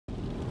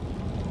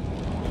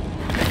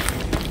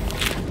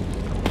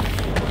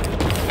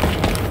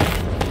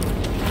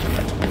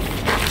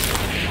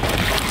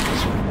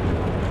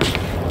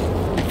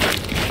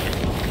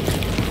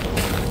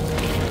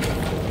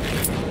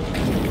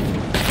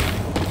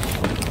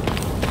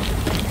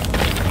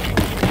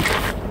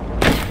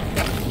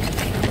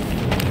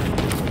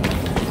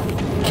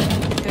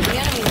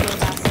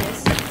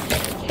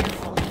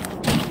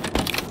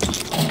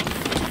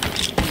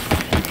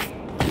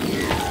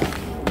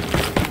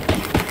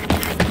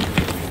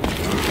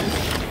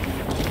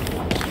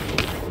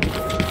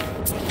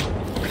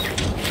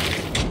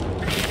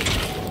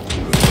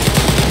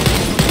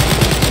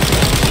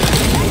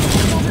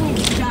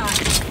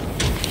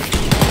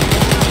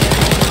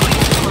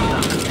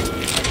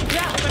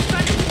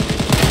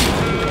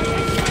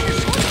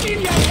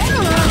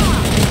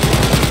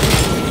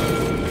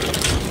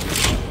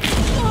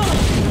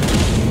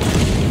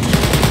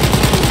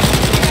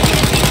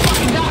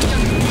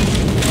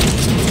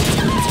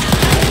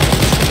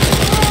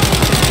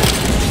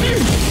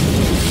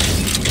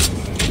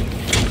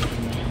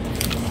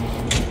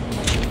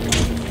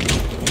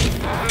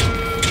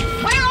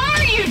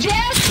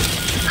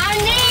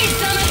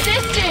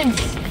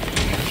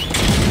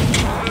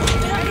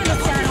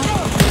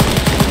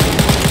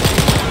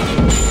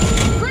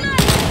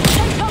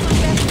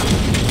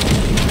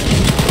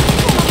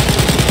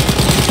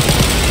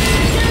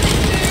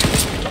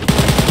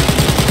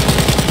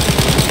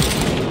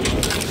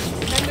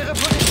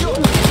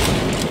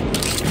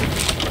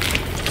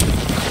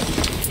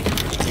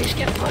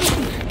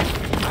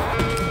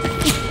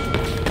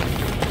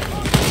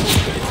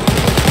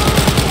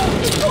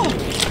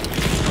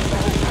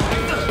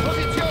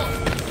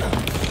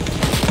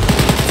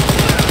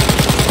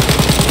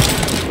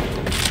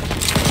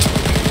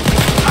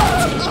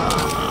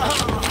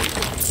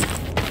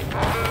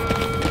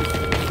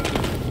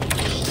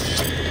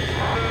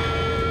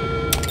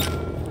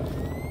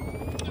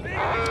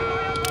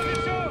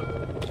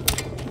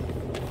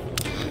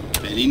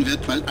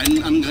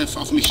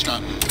Lass mich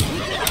starten.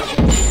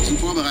 Zum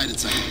vorbereitet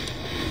sein.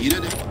 Jeder,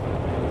 der...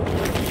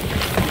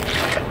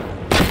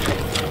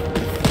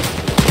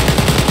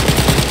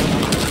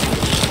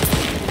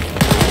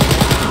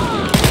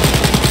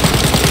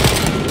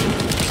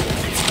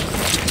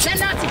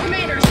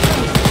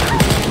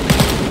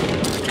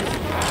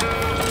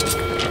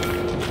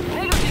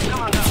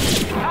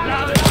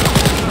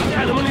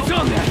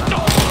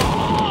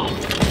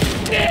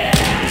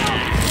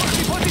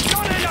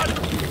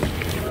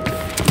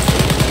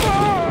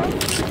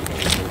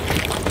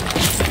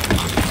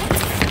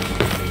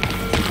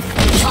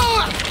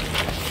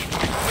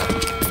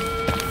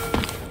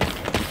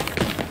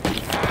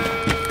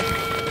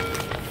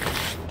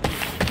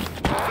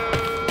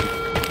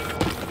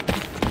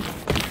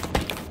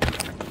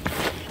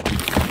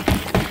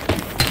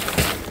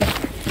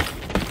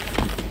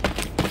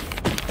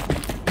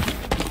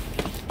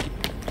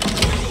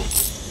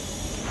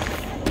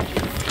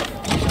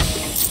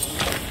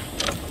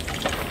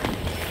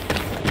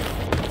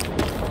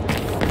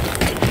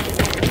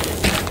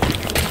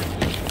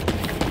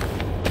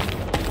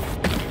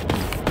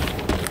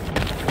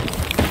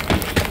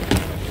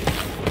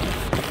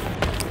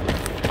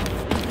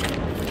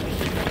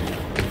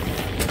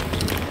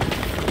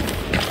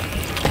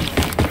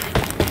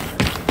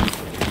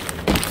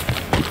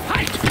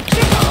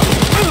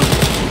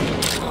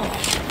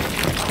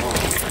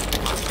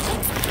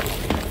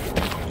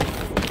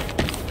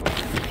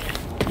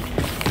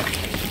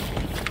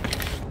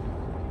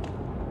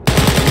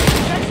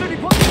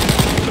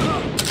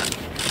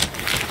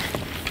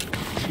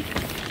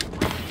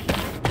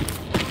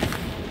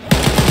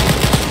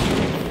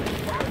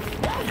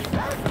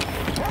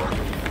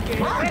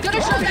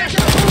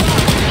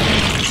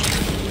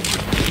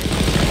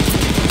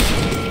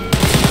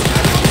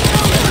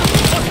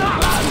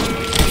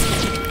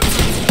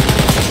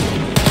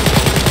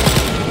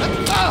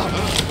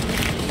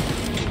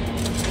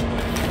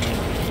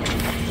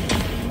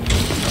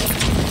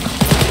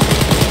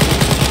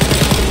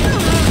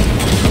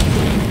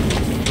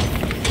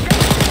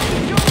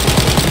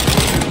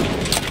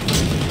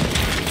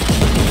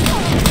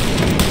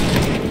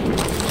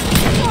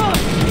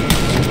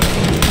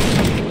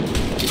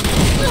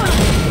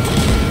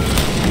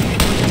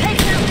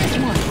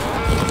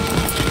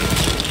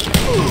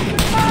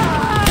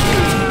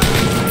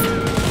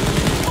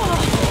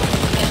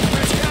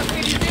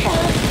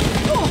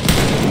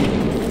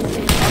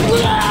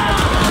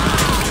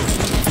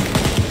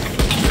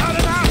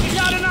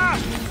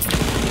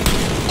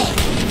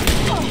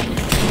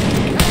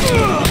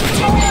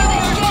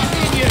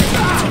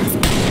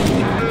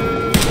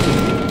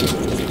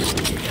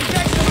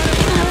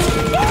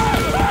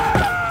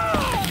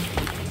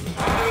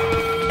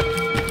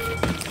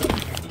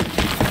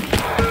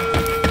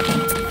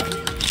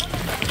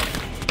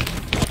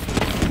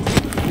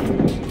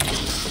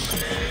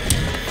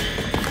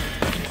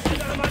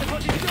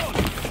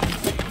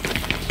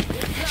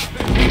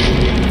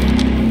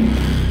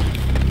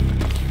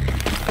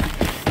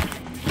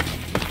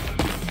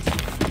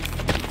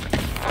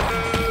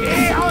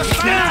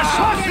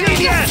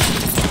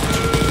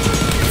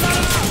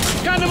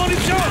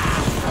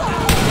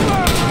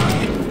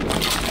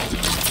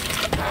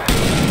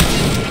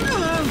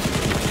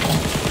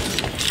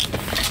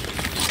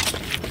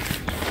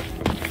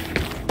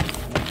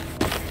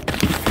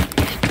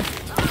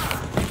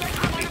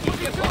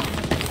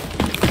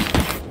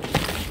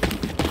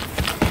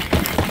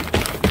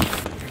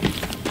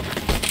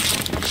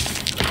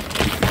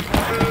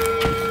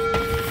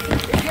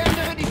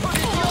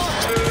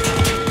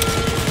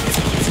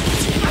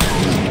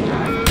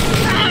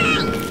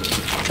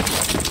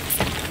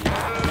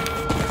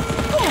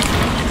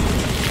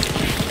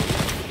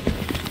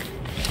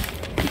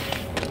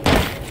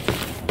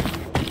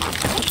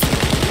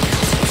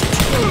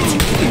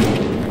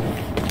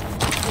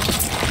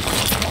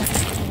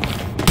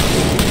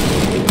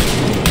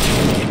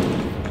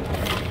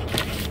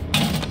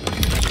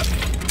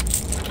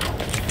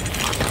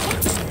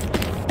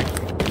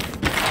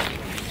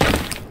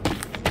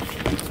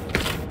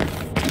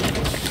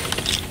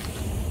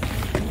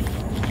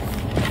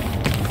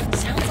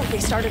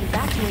 started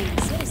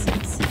evacuating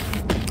citizens.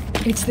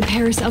 It's the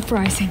Paris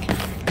uprising.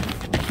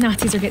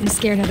 Nazis are getting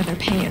scared out of their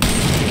pants.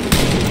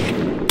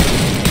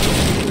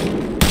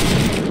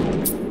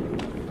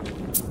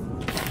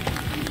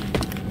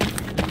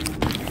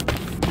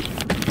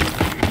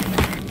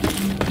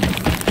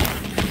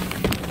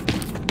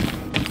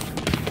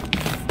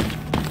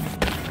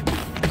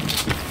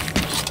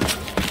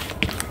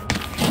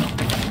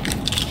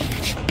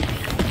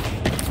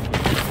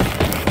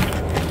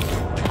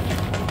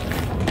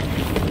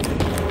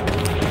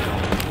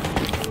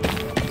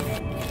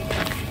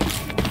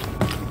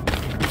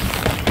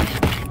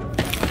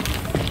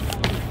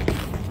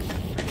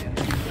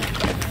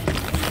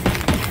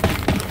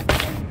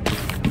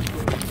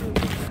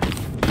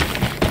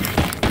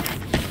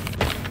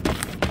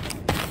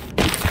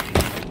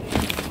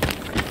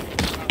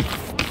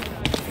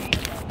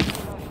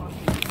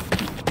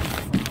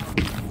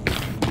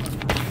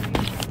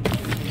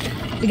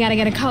 We gotta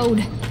get a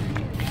code.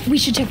 We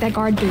should check that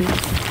guard booth.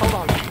 Hold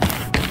on.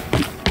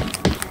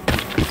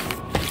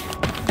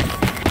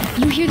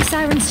 You hear the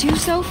sirens too,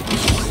 Soph?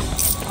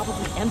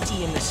 Probably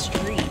empty in the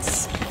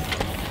streets.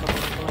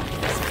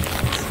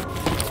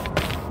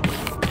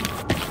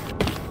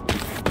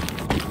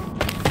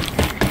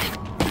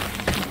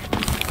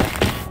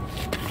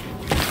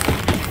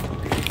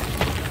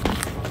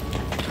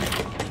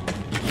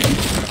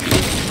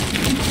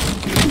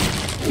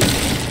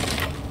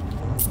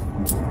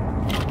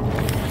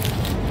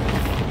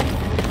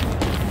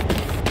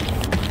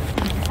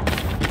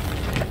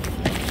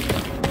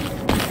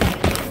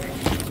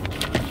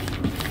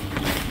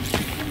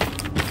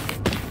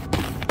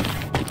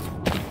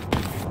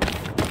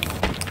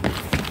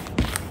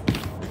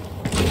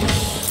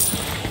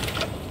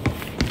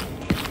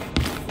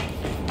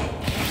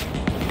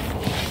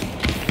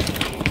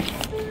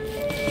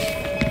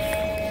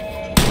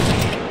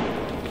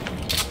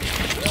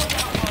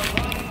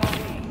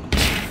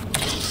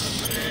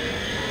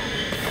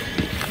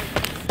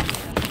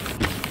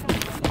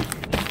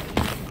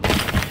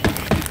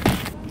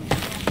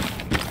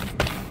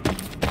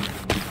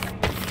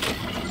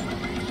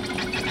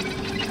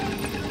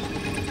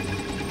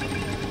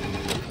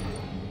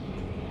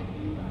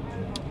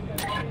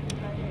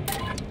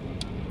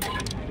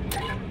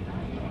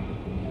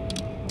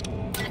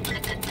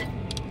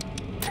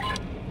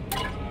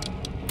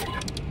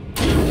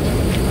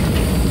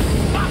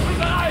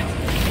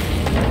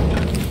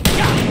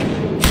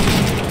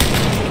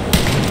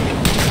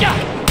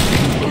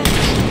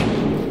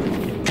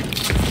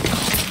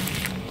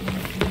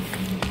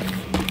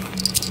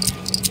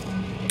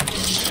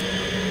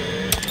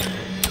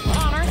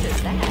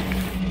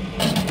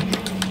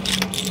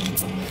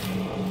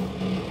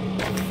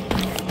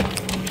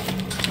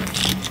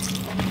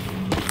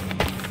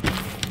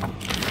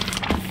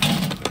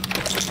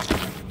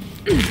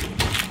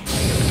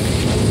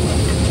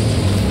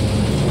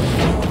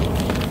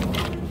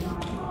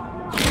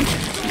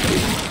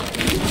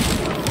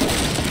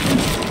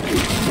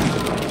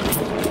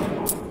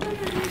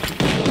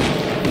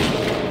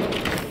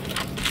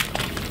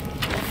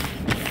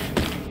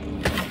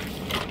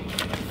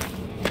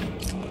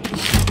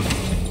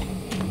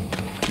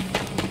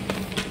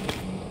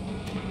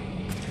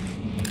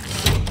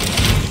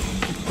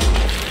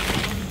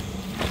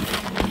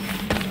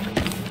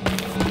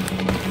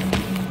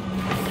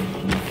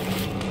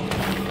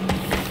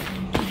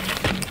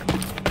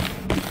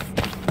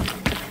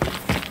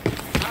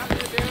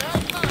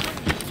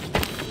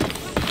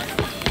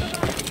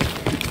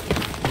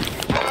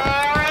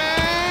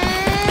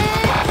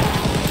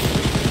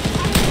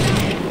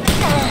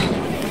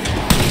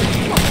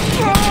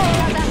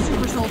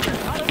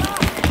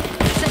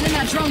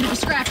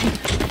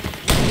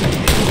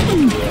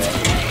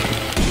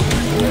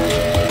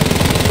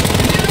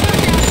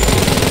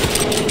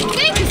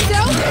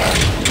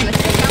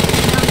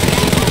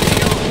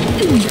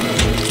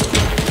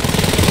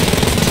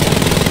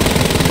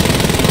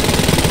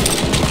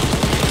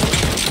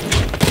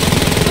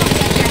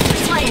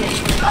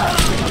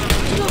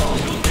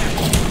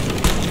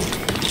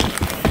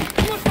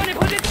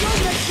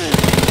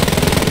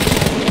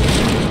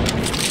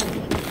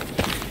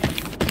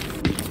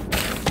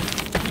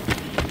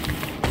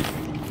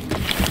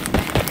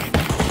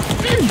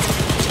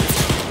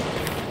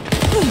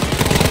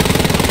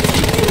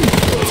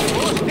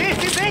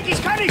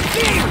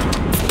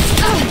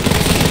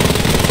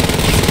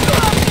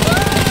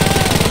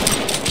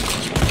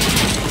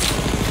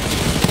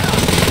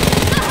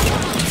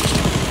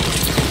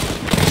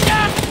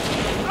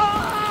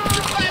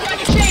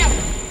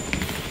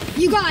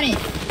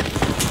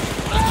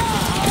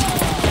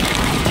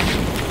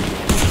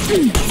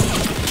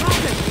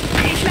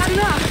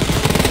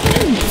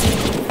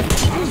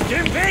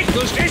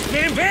 Du stehst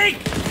mir im Weg!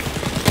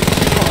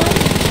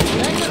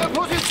 Längere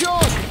Position!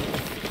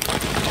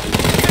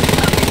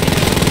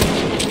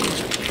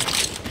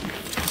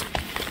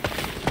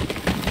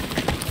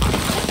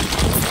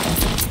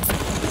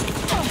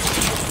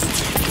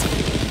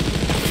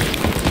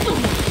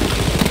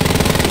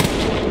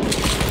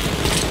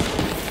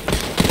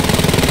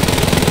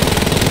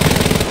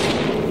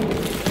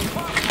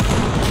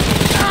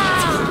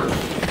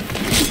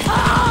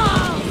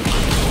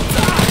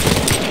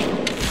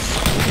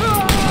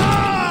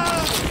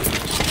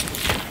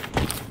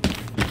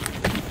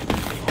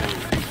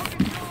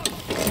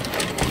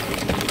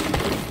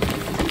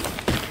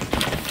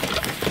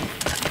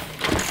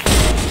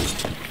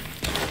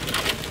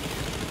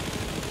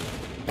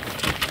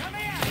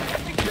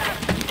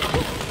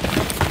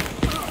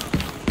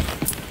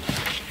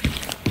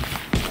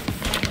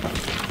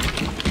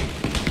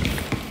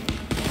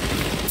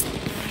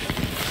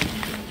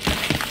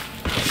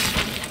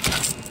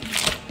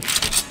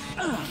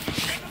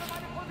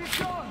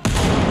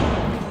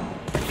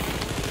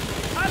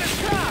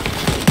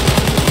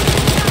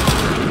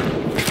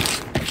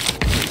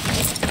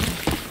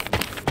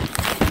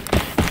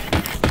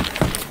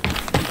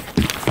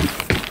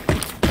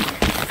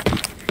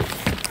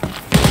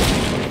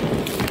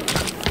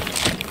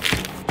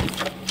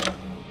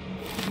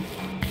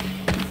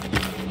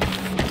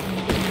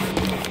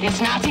 This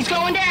Nazi's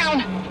going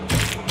down!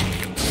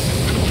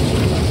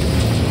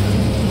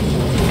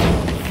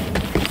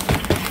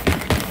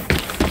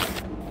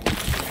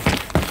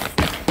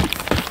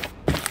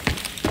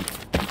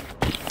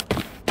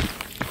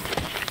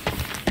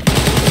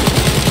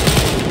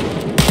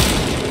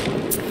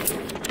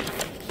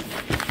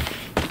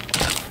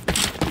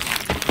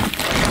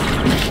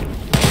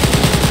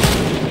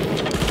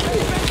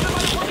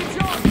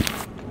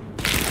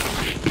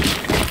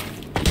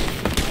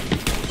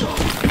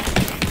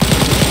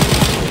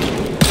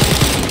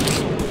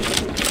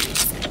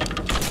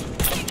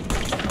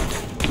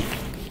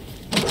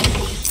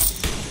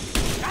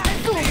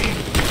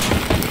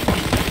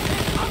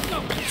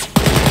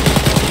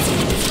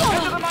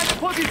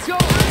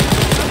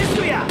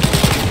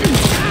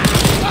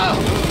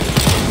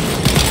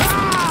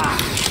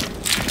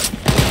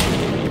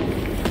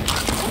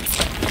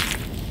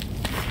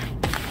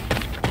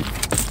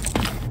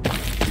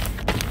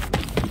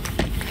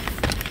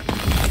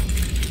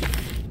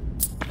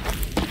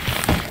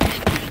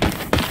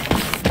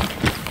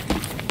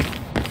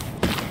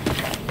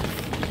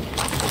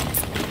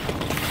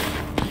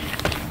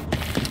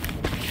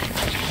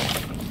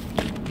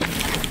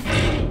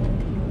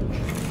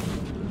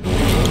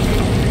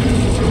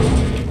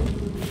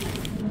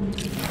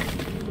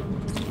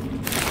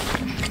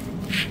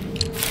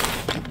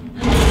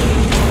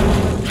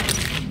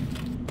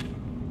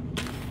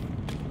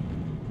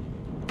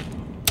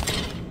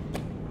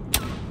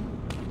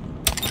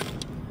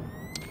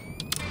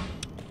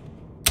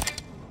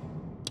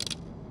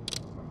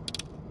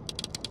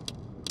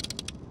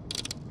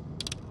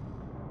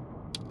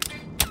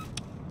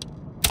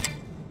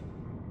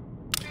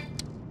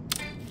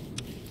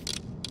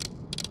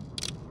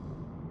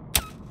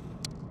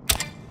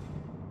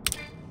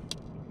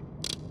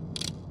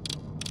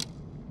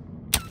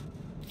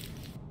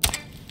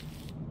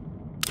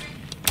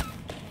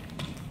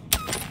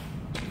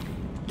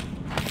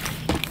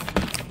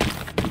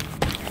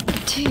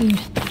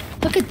 Dude,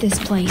 look at this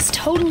place,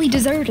 totally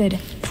deserted.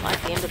 It's like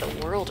the end of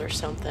the world or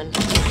something.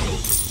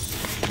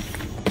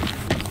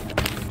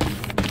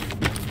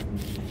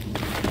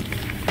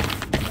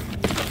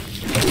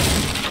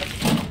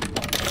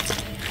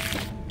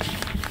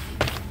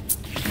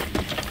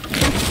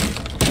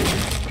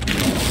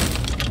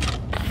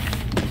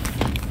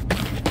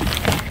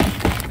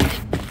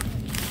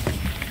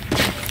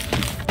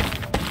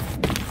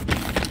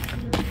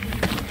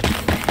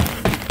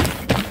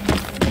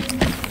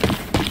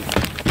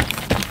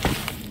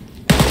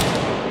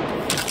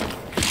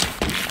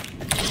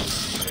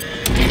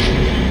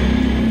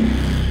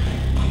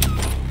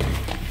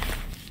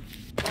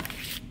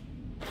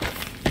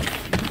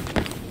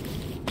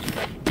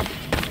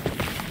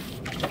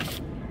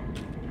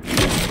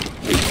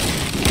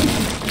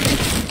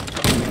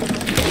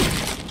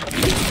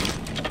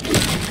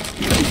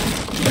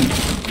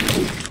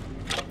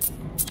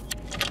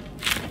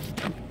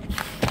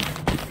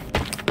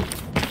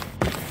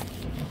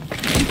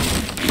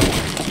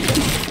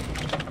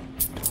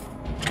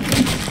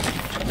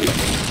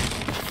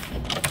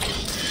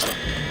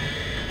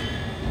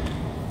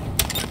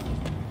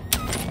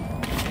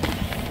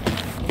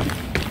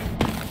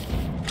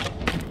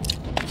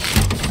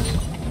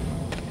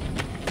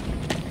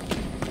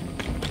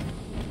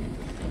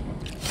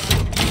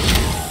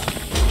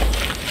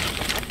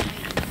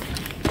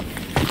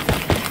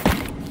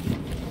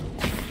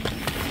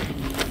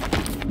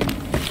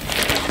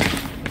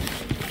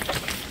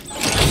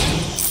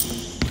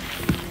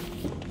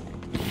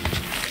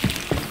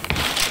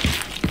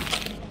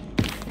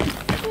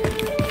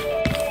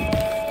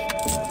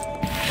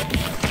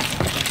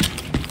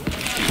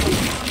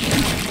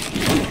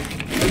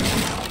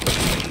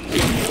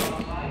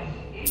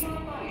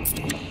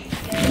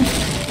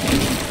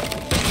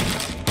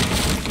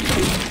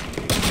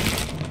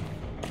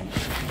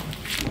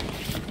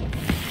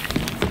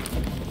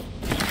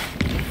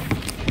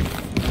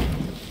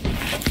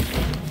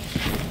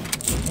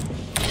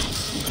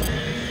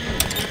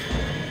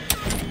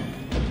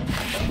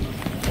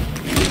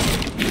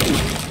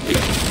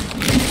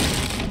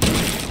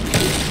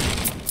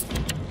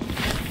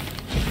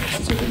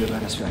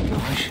 Was für ein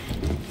Geräusch?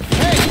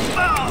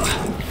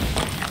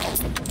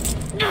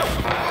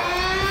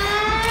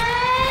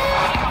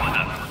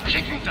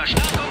 Schicken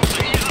Verstärkung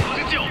zu Ihrer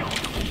Position.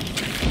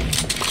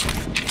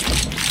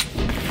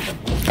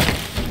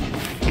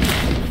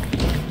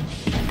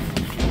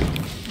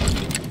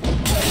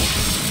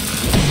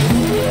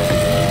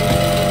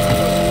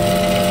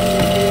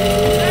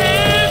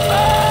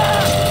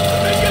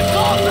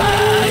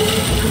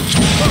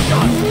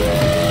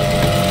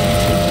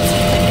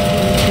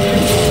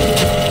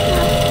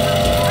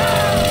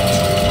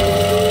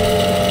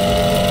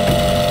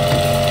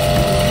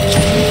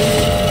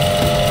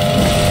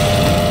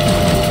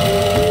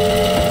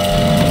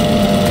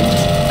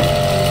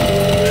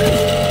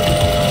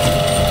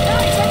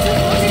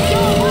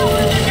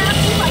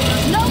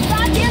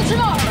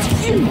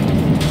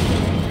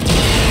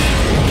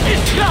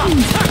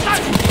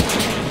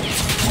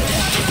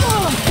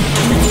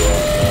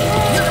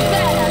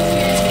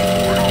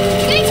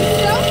 Think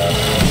so?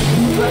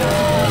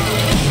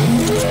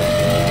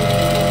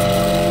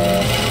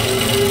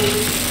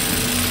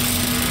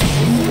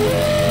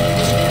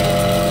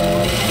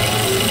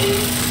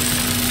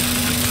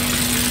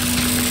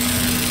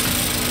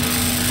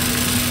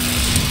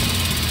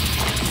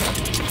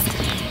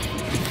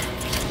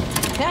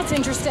 That's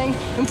interesting.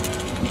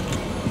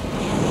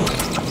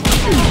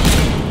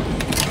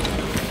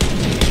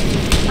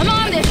 I'm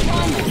on this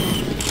one.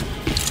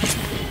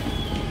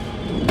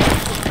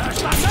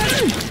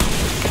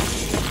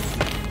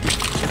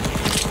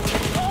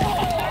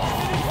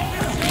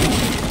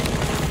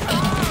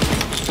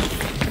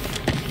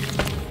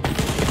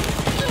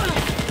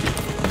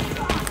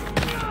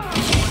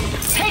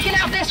 Taking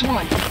out this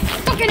one.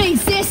 Fucking A,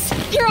 sis!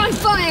 You're on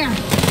fire!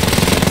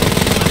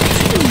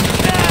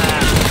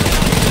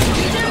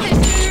 You do this,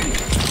 dude!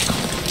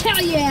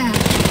 Hell yeah!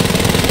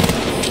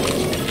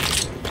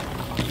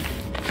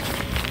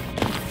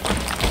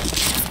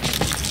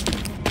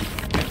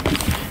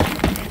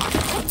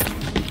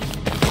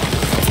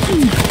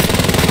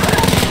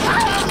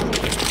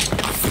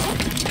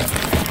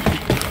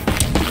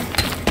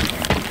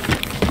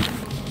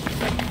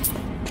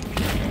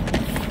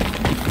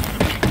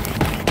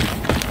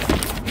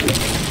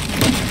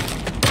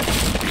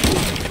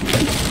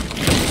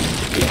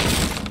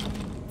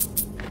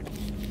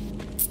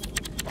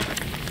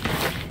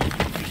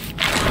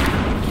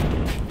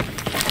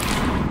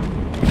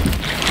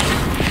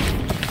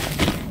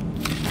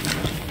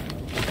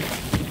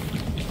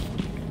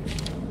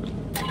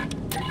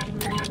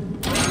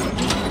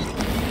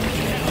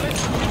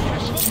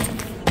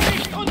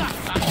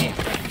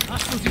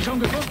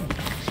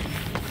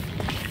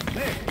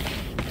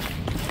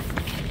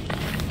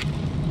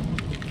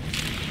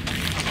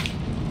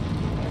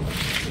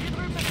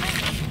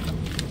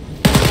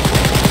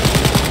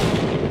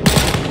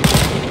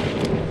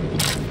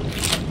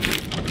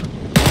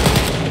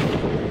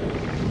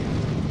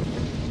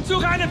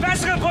 Suche eine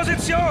bessere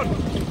Position!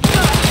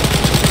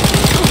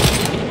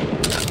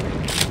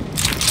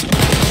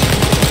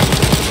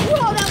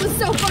 Whoa, that was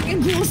so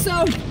fucking cool,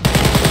 so...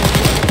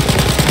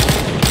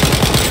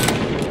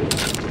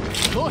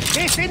 Du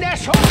stehst in der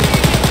Schusslinie!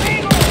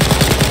 Bewegung!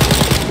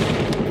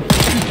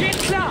 Geht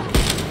klar!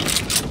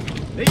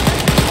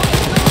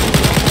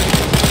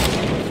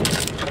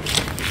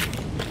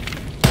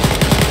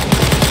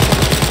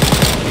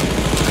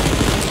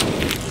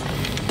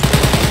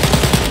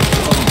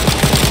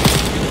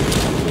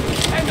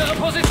 Ändere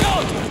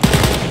Position!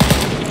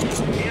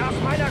 Geh aus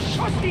meiner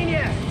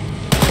Schusslinie!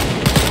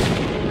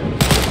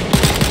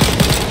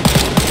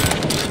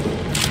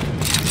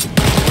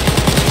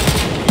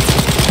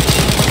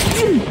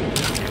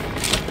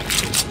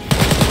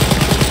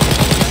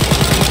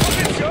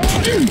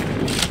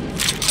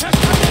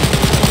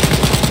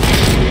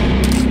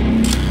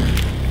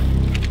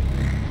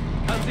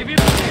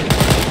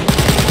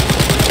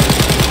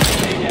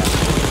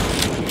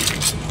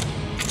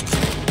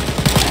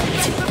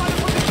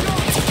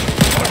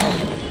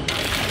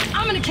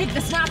 I'm gonna kick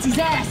this Nazi's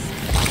ass!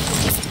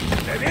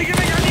 Bewege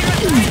mich an ihre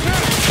Seite!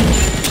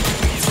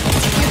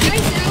 Okay,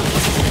 so...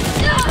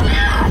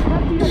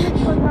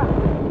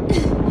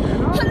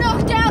 I'm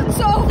knocked out,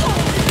 so...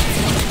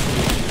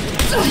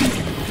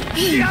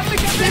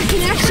 Back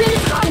in action,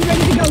 I'm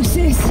ready to go,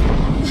 sis.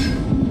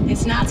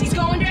 This Nazi's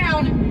going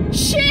down.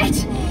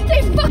 Shit!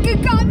 They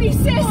fucking got me,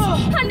 sis!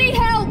 I need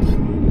help!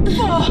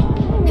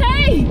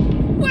 Hey!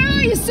 Where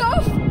are you,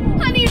 Soph?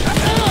 I need... Keep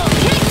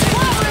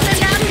clobbering the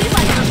Nazis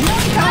like there's no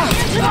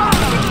goddamn tomorrow.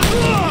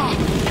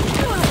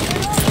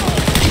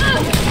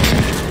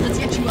 Let's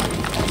get you up.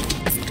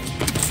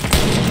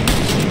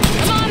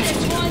 Come on,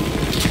 this one.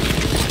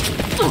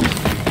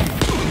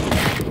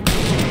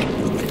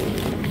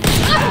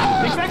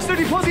 Ich wechsle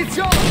die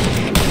Position!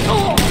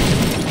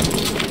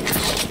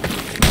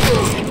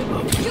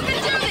 You can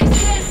do this,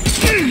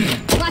 sis!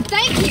 Why,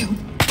 thank you!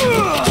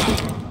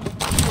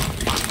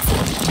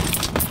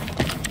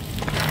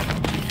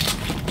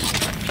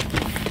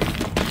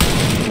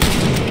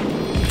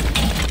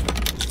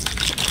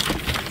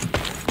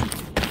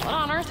 What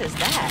on earth is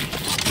that?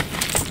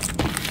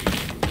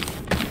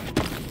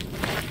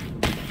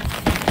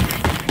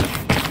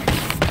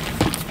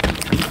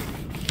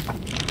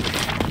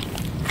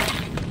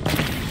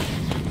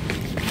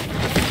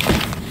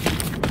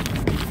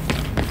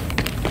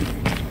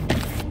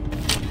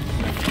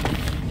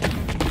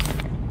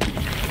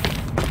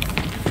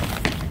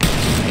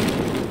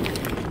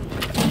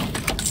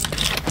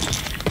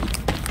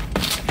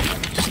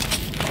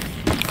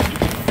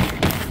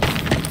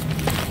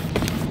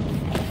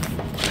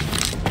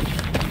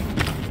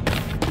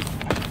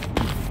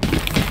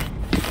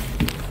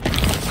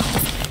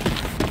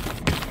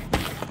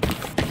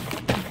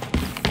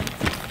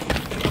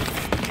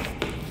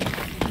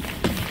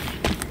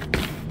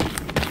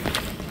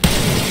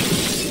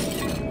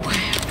 Wow.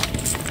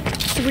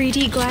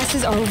 3D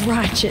glasses are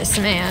righteous,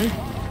 man.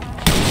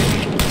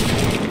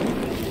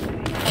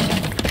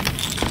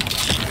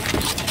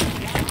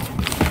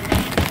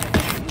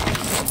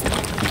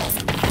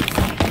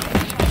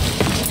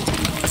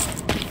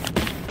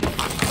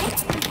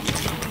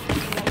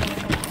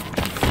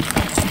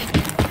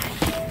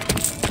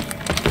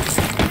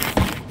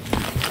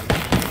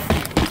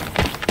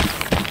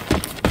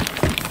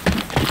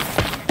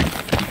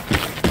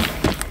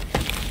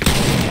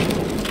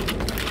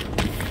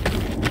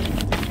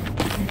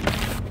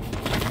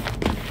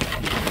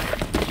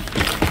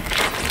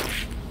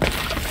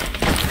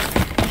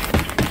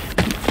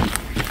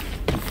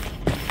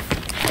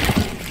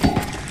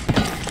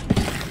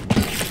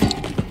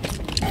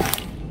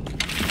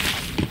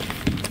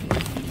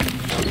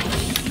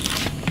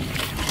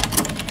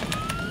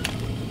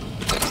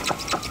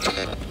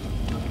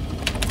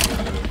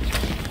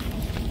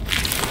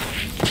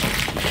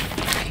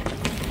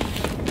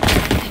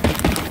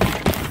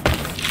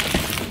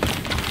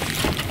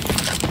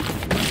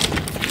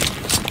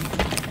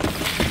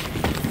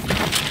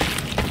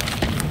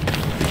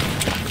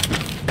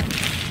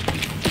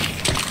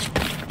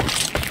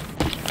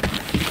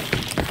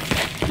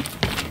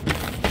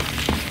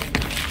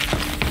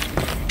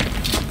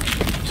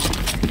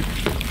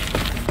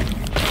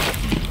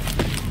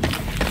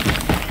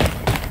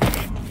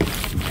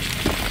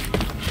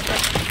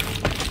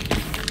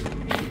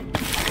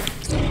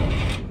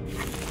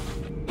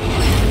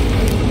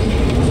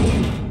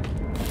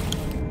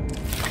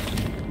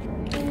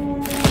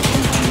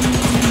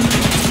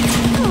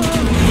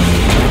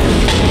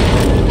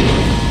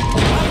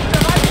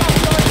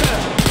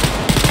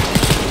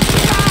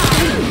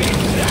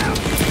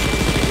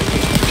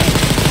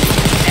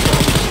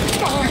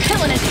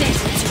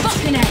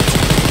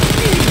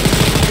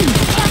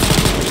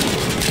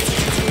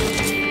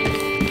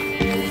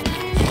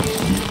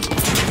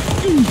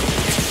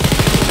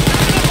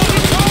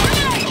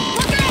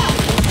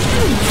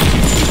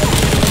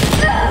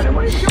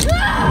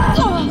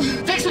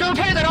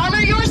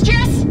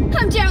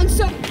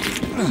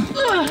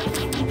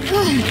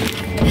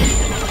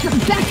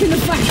 the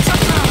fight.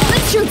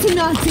 Let's shoot some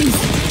Nazis.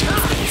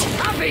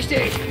 Hab ich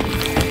dich!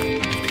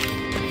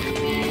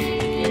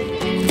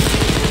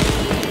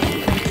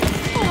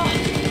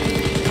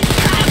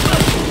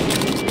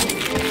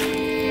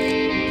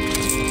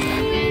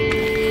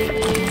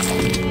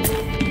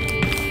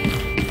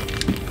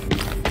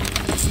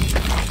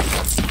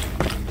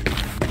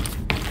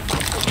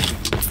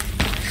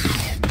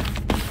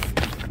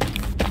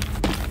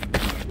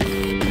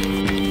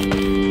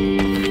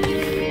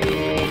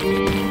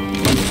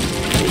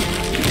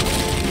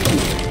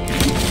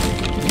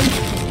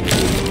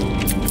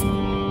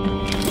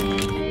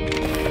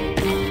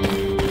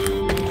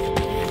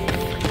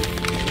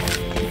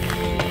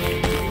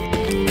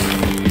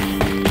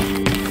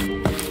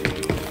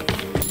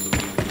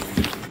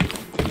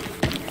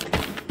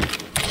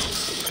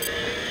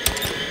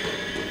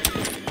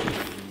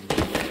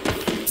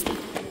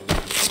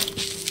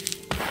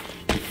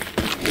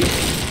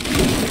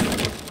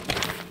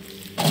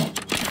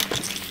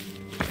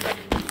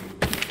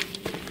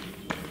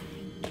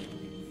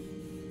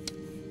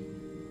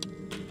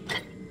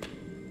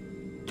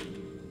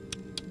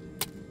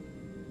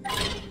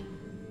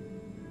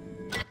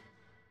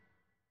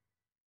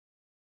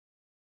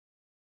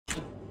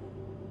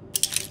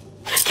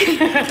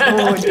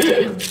 Oh,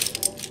 damn.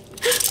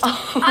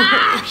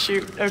 Oh,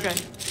 shoot. Okay.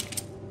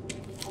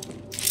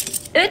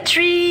 A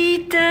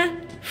treat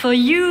for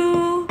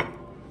you.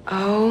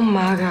 Oh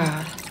my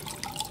god.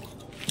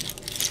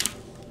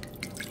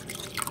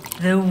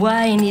 The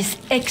wine is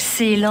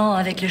excellent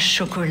avec le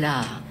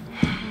chocolat.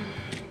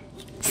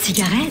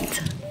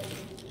 Cigarette?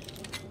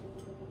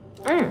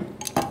 No.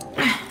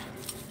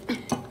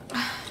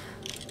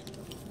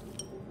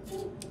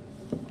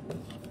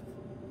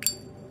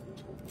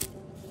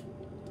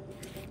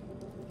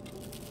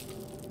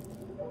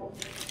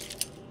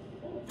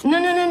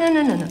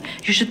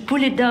 You should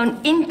pull it down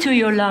into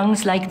your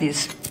lungs like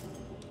this.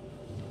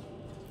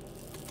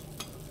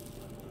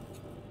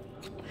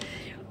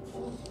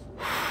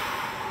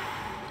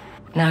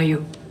 Now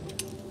you.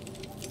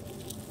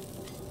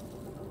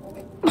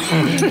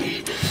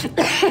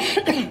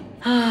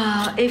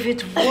 If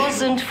it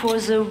wasn't for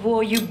the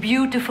war, you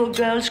beautiful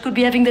girls could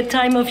be having the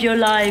time of your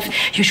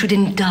life. You should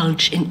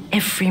indulge in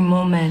every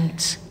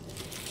moment.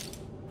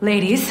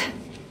 Ladies,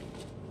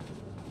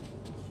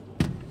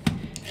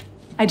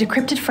 I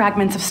decrypted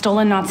fragments of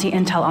stolen Nazi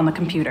intel on the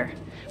computer.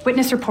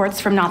 Witness reports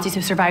from Nazis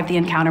who survived the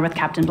encounter with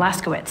Captain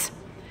Blazkowicz.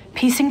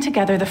 Piecing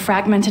together the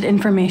fragmented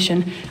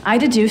information, I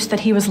deduced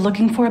that he was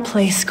looking for a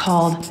place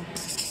called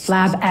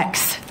Lab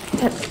X.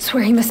 That's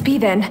where he must be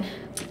then.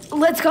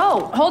 Let's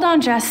go. Hold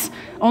on, Jess.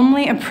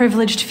 Only a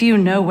privileged few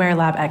know where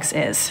Lab X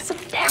is.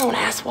 Sit down,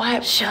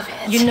 asswipe. Shove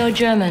it. You know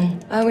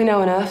German? Oh, we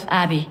know enough.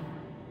 Abby.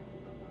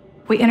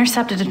 We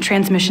intercepted a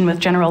transmission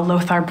with General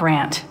Lothar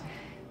Brandt.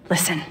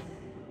 Listen.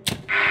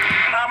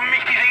 Haben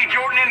mich diese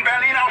Idioten in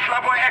Berlin aus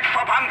Labor X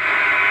verbannt?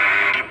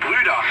 Die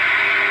Brüder.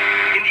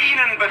 In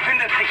ihnen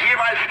befindet sich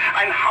jeweils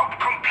ein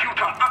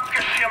Hauptcomputer,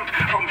 abgeschirmt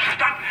vom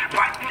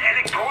standweiten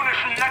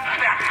elektronischen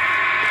Netzwerk.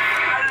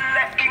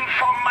 Alle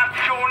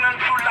Informationen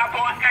zu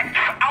Labor X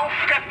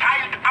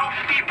aufgeteilt auf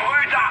die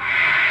Brüder.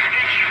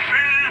 Ich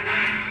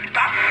will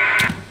das...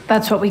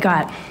 That's what we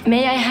got.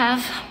 May I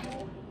have?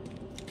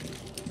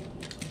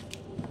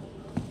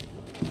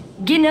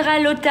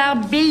 General Lothar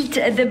built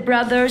the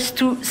brothers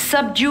to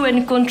subdue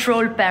and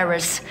control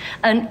Paris.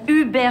 An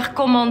Uber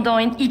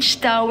commandant in each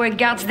tower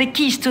guards the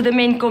keys to the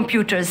main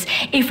computers.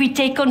 If we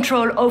take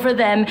control over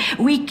them,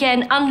 we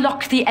can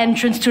unlock the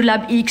entrance to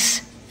Lab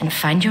X and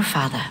find your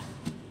father.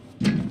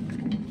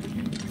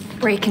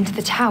 Break into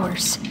the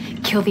towers,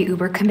 kill the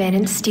Uber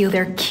commandant, steal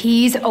their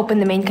keys, open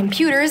the main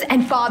computers,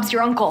 and Bob's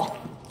your uncle.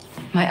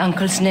 My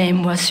uncle's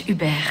name was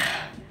Hubert,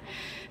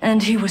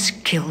 and he was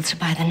killed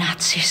by the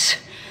Nazis.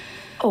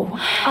 Oh,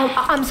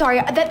 I'm sorry.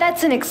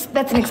 That's an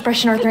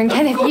expression Arthur and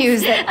Kenneth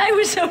use. That I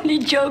was only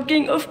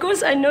joking. Of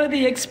course, I know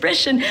the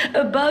expression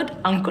about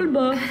Uncle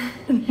Bob.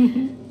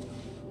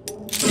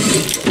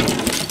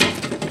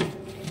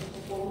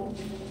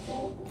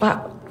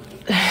 Wow.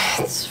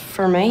 It's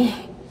for me.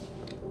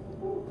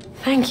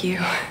 Thank you.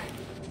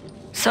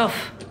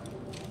 Soph,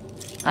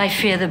 I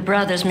fear the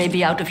brothers may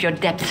be out of your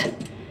depth.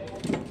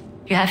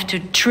 You have to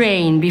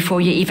train before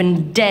you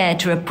even dare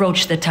to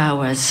approach the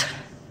towers.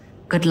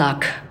 Good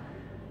luck.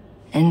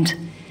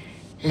 And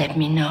let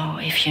me know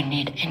if you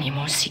need any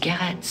more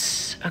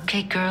cigarettes.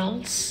 Okay,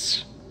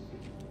 girls?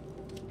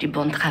 Du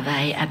bon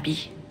travail,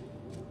 Abby.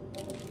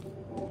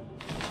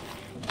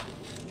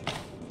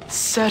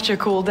 Such a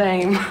cool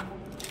dame.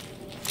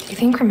 Do you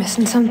think we're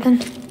missing something?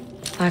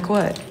 Like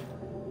what?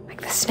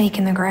 Like the snake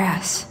in the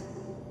grass.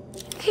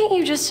 Can't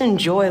you just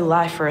enjoy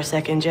life for a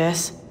second,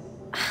 Jess?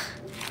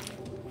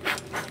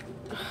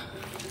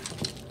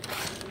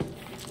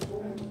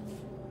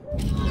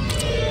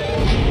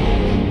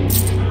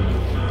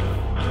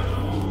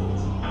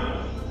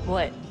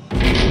 What?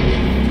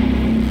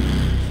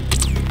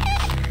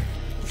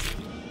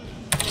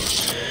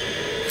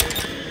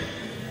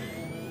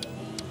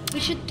 We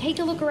should take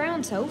a look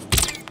around, Soph.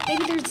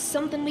 Maybe there's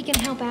something we can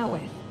help out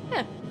with.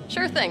 Yeah,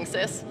 Sure thing,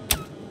 sis.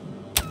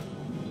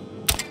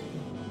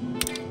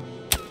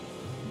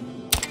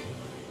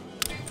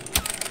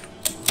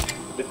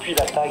 Depuis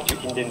l'attaque du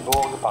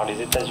Hindenburg par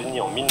les États-Unis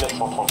en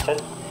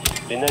 1937,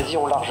 les nazis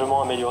ont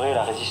largement amélioré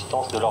la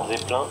résistance de leurs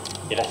zeppelins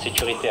et la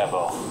sécurité à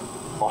bord.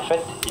 En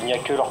fait, il n'y a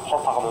que leur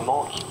propre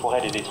armement qui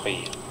pourrait les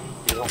détruire.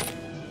 Ils ont...